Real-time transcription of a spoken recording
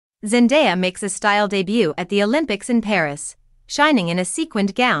Zendaya makes a style debut at the Olympics in Paris, shining in a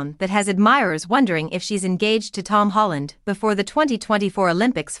sequined gown that has admirers wondering if she's engaged to Tom Holland before the 2024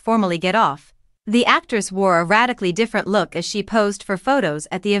 Olympics formally get off. The actress wore a radically different look as she posed for photos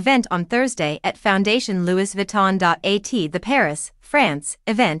at the event on Thursday at Foundation Louis Vuitton. At the Paris, France,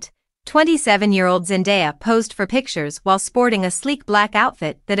 event, 27-year-old Zendaya posed for pictures while sporting a sleek black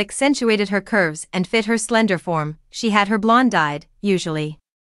outfit that accentuated her curves and fit her slender form. She had her blonde dyed, usually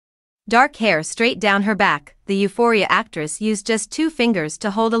dark hair straight down her back. The Euphoria actress used just 2 fingers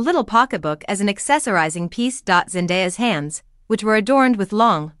to hold a little pocketbook as an accessorizing piece. Zendaya's hands, which were adorned with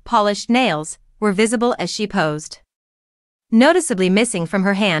long, polished nails, were visible as she posed. Noticeably missing from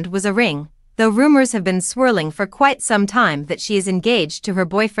her hand was a ring, though rumors have been swirling for quite some time that she is engaged to her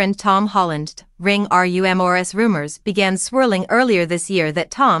boyfriend Tom Holland. Rumors began swirling earlier this year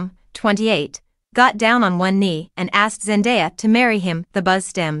that Tom, 28, got down on one knee and asked Zendaya to marry him. The buzz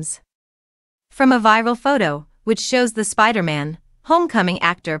stems from a viral photo, which shows the Spider-Man Homecoming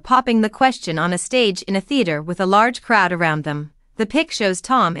actor popping the question on a stage in a theater with a large crowd around them. The pic shows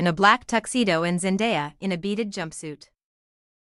Tom in a black tuxedo and Zendaya in a beaded jumpsuit.